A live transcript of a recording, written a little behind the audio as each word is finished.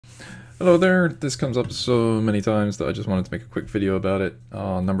Hello there, this comes up so many times that I just wanted to make a quick video about it.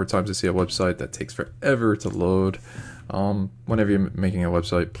 A number of times I see a website that takes forever to load. Whenever you're making a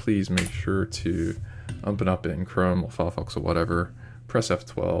website, please make sure to open up in Chrome or Firefox or whatever, press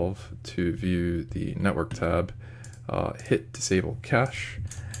F12 to view the network tab, hit disable cache,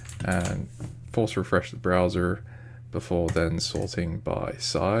 and force refresh the browser before then sorting by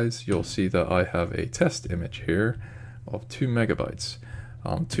size. You'll see that I have a test image here of 2 megabytes.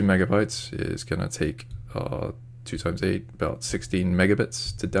 2 megabytes is going to take 2 times 8, about 16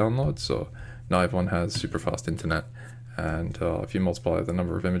 megabits to download, so not everyone has super fast internet, and if you multiply the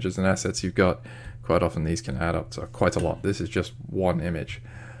number of images and assets you've got, quite often these can add up to quite a lot. This is just one image.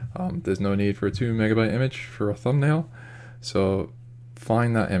 There's no need for a 2 megabyte image for a thumbnail, so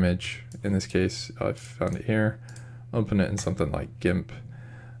find that image. In this case, I've found it here. Open it in something like GIMP.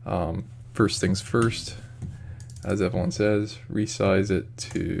 First things first, as everyone says, resize it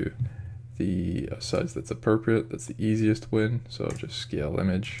to the size that's appropriate. That's the easiest win. So just scale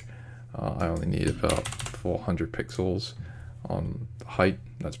image. I only need about 400 pixels on height.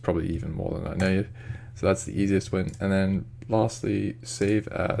 That's probably even more than I need. So that's the easiest win. And then lastly, save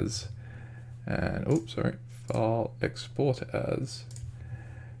as, and file export as.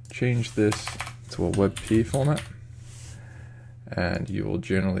 Change this to a WebP format, and you will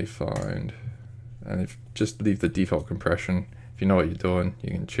generally find, and if just leave the default compression. If you know what you're doing,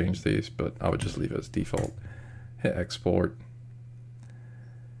 you can change these, but I would just leave it as default. Hit export.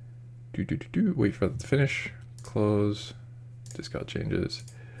 Wait for it to finish. Close. Discard changes,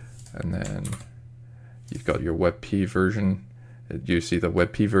 and then you've got your WebP version. You see the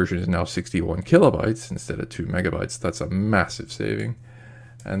WebP version is now 61 kilobytes instead of 2 megabytes. That's a massive saving.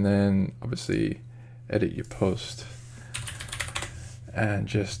 And then obviously edit your post and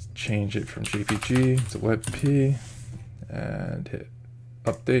just change it from JPG to WebP and hit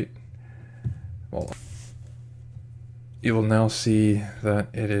update. Well, you will now see that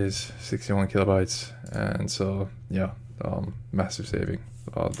it is 61 kilobytes, and so yeah, massive saving.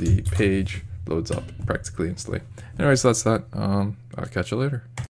 The page loads up practically instantly. Anyways, that's that. I'll catch you later.